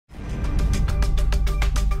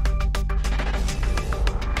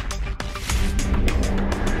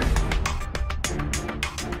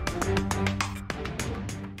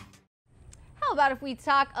about if we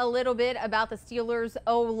talk a little bit about the Steelers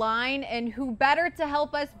O-line, and who better to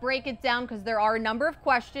help us break it down, because there are a number of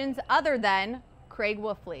questions other than Craig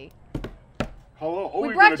Wolfley. Hello. Oh,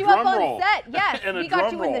 we brought you up on roll. set. Yes, we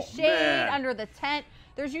got you in the shade, Man. under the tent.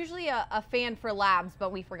 There's usually a fan for labs,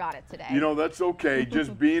 but we forgot it today. You know, that's okay.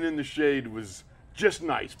 Just being in the shade was just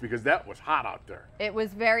nice because that was hot out there. It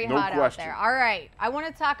was very hot out there. All right. I want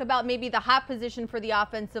to talk about maybe the hot position for the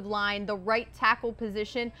offensive line, the right tackle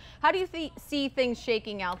position. How do you see things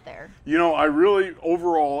shaking out there? You know, I really,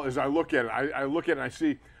 overall, as I look at it, I look at it and I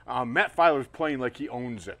see Matt Filer's playing like he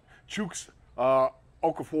owns it. Chuks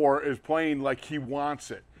Okafor is playing like he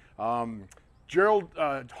wants it. Gerald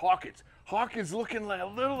Hawkins looking a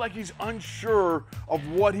little like he's unsure of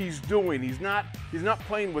what he's doing. He's not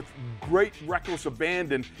playing with great reckless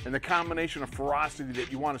abandon and the combination of ferocity that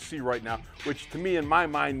you want to see right now, which to me in my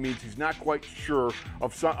mind means he's not quite sure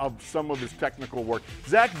of some of his technical work.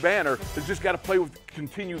 Zach Banner has just got to play with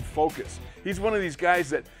continued focus. He's one of these guys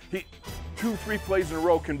that 2-3 plays in a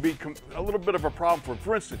row can be a little bit of a problem for him.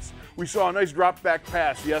 For instance, we saw a nice drop back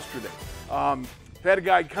pass yesterday. Had a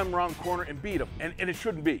guy come around the corner and beat him, and it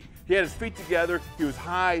shouldn't be. He had his feet together, he was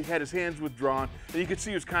high, had his hands withdrawn, and you could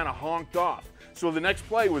see he was kind of honked off. So the next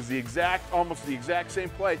play was almost the exact same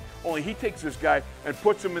play, only he takes this guy and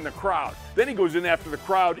puts him in the crowd. Then he goes in after the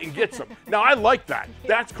crowd and gets him. Now, I like that.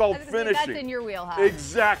 That's called finishing. That's in your wheelhouse.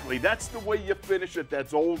 Exactly. That's the way you finish it.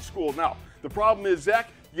 That's old school. Now, the problem is,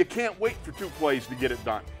 Zach, you can't wait for 2 plays to get it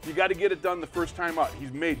done. You got to get it done the first time out.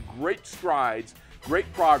 He's made great strides,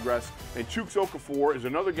 great progress, and Chuks Okafor is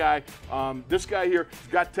another guy. This guy here,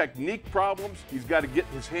 he's got technique problems. He's got to get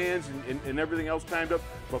his hands and everything else timed up.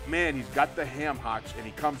 But, man, he's got the ham hocks, and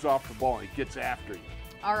he comes off the ball and he gets after you.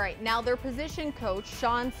 All right, now their position coach,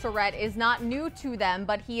 Sean Surrett, is not new to them,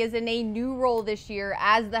 but he is in a new role this year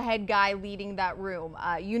as the head guy leading that room.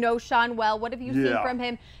 You know Sean well. What have you seen from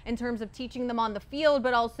him in terms of teaching them on the field,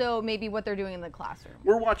 but also maybe what they're doing in the classroom?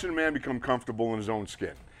 We're watching a man become comfortable in his own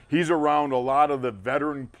skin. He's around a lot of the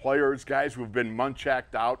veteran players, guys who have been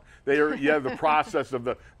munchacked out. They are, the process of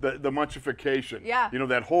the munchification. Yeah. You know,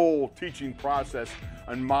 that whole teaching process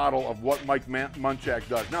and model of what Mike Munchak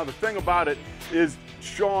does. Now, the thing about it is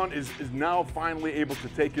Sean is now finally able to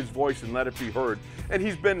take his voice and let it be heard. And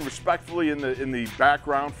he's been respectfully in the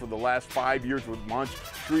background for the last 5 years with Munch,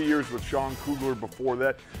 3 years with Sean Kugler before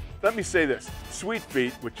that. Let me say this, Sweet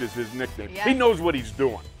Feet, which is his nickname, he knows what he's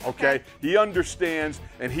doing, okay? He understands,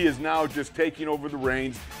 and he is now just taking over the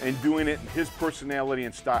reins and doing it in his personality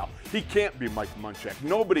and style. He can't be Mike Munchak.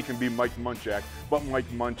 Nobody can be Mike Munchak but Mike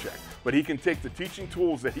Munchak. But he can take the teaching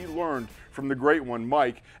tools that he learned from the great one,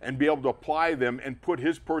 Mike, and be able to apply them and put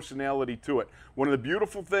his personality to it. One of the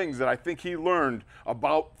beautiful things that I think he learned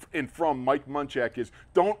about and from Mike Munchak is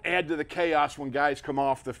don't add to the chaos when guys come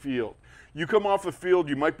off the field. You come off the field,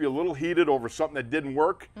 you might be a little heated over something that didn't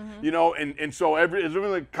work, you know, and so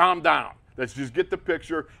everything, calm down. Let's just get the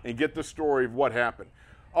picture and get the story of what happened.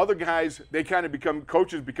 Other guys, they kind of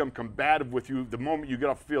coaches become combative with you the moment you get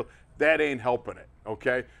off the field. That ain't helping it,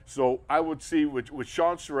 okay? So I would see with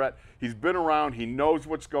Sean Surrett, he's been around, he knows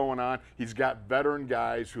what's going on. He's got veteran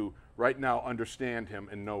guys who right now understand him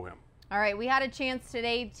and know him. All right, we had a chance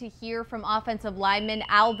today to hear from offensive lineman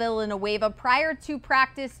Al Villanueva prior to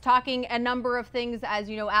practice, talking a number of things. As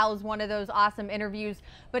you know, Al is one of those awesome interviews.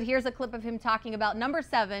 But here's a clip of him talking about number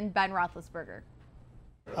 7, Ben Roethlisberger.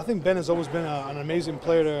 I think Ben has always been an amazing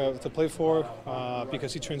player to play for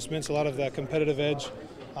because he transmits a lot of that competitive edge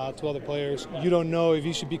to other players. You don't know if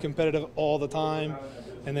you should be competitive all the time.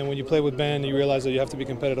 And then when you play with Ben, you realize that you have to be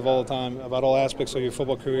competitive all the time about all aspects of your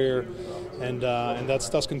football career, and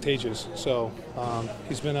that's contagious. So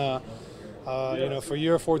he's been you know, for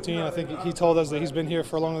year 14, I think he told us that he's been here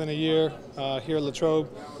for longer than a year here at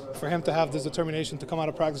Latrobe. For him to have this determination to come out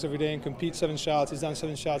of practice every day and compete 7 shots, he's done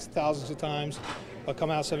 7 shots thousands of times, but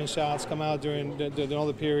come out 7 shots, come out during all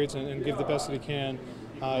the periods and give the best that he can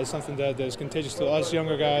is something that is contagious to us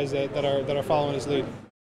younger guys that are following his lead.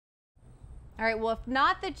 All right, well, if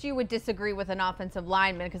not that you would disagree with an offensive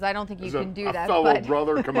lineman, because I don't think you can do that. Fellow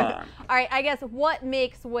brother, come on. All right, I guess what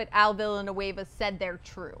makes what Al Villanueva said there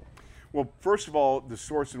true? Well, first of all, the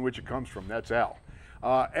source in which it comes from, that's Al.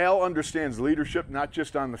 Al understands leadership not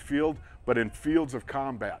just on the field, but in fields of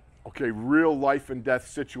combat. Okay, real life and death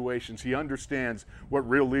situations. He understands what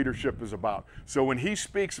real leadership is about. So when he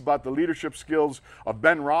speaks about the leadership skills of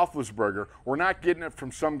Ben Roethlisberger, we're not getting it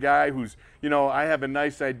from some guy who's, you know, I have a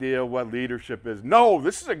nice idea of what leadership is. No,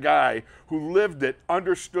 this is a guy who lived it,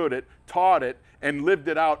 understood it, taught it, and lived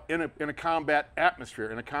it out in a combat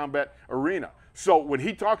atmosphere, in a combat arena. So when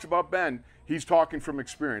he talks about Ben, he's talking from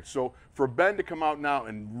experience. So for Ben to come out now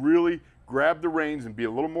and really grab the reins and be a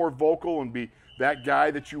little more vocal and be that guy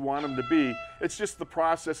that you want him to be. It's just the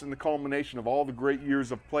process and the culmination of all the great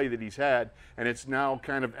years of play that he's had, and it's now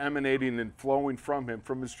kind of emanating and flowing from him,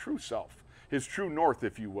 from his true self, his true north,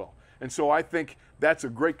 if you will. And so I think that's a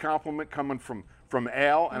great compliment coming from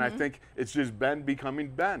Al, and I think it's just Ben becoming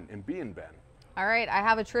Ben and being Ben. All right, I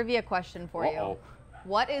have a trivia question for you.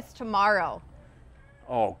 What is tomorrow?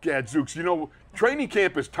 Oh, gadzooks. You know, training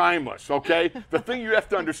camp is timeless, okay? The thing you have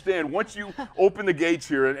to understand, once you open the gates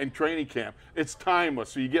here in training camp, it's timeless,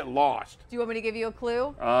 so you get lost. Do you want me to give you a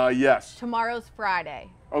clue? Yes. Tomorrow's Friday.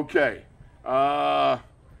 Okay.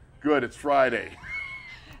 Good, it's Friday.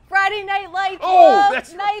 Friday Night Lights. Oh,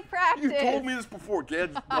 that's night practice. You told me this before,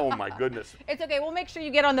 kids. Oh my goodness. It's okay. We'll make sure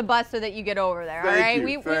you get on the bus so that you get over there. Thank all right.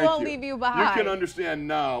 You, we won't leave you behind. You can understand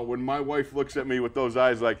now when my wife looks at me with those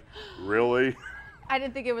eyes like, really? I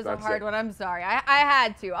didn't think it was a hard one. I'm sorry. I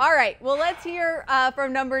had to. All right. Well, let's hear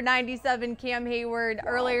from number 97, Cam Hayward,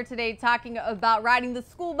 earlier today talking about riding the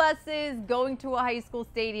school buses, going to a high school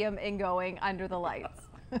stadium, and going under the lights.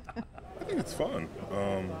 I think it's fun.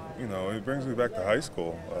 You know, it brings me back to high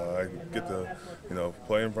school. I get to, you know,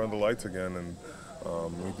 play in front of the lights again, and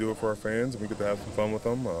we do it for our fans, and we get to have some fun with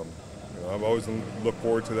them. You know, I've always looked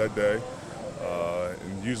forward to that day,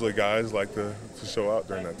 and usually guys like to show out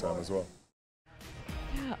during that time as well.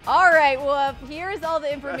 All right, well, here's all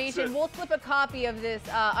the information. We'll slip a copy of this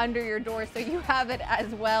under your door so you have it as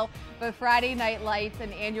well. But Friday Night Lights,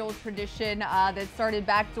 an annual tradition that started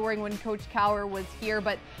back during when Coach Cowher was here.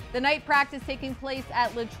 But the night practice taking place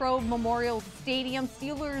at Latrobe Memorial Stadium.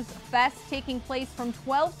 Steelers Fest taking place from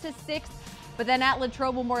 12 to 6. But then at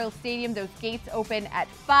Latrobe Memorial Stadium, those gates open at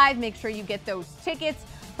 5. Make sure you get those tickets.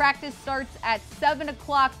 Practice starts at 7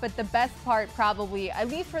 o'clock, but the best part probably, at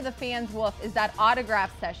least for the fans, Wolf, is that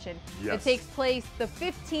autograph session. Yes. It takes place the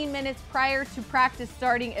 15 minutes prior to practice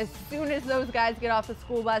starting. As soon as those guys get off the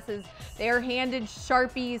school buses, they are handed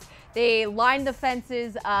Sharpies. They line the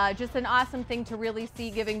fences. Just an awesome thing to really see,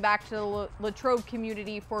 giving back to the Latrobe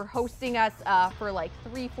community for hosting us for like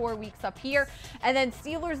 3-4 weeks up here. And then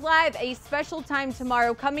Steelers Live, a special time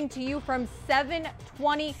tomorrow coming to you from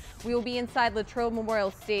 7:20. We will be inside Latrobe Memorial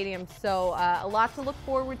Stadium. So a lot to look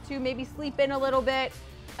forward to. Maybe sleep in a little bit.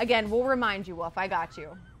 Again, we'll remind you, Wolf. I got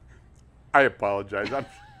you. I apologize.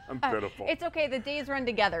 I'm pitiful. It's okay. The days run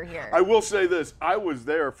together here. I will say this. I was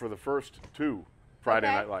there for the first 2 Friday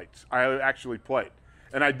Night Lights. I actually played,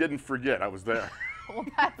 and I didn't forget I was there. Well,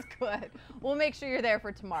 that's good. We'll make sure you're there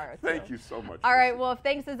for tomorrow, too. Thank you so much. All right, well,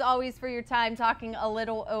 thanks as always for your time talking a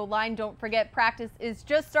little O-line. Don't forget, practice is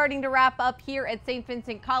just starting to wrap up here at St.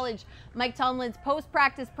 Vincent College. Mike Tomlin's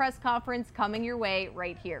post-practice press conference coming your way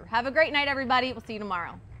right here. Have a great night, everybody. We'll see you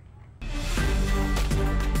tomorrow.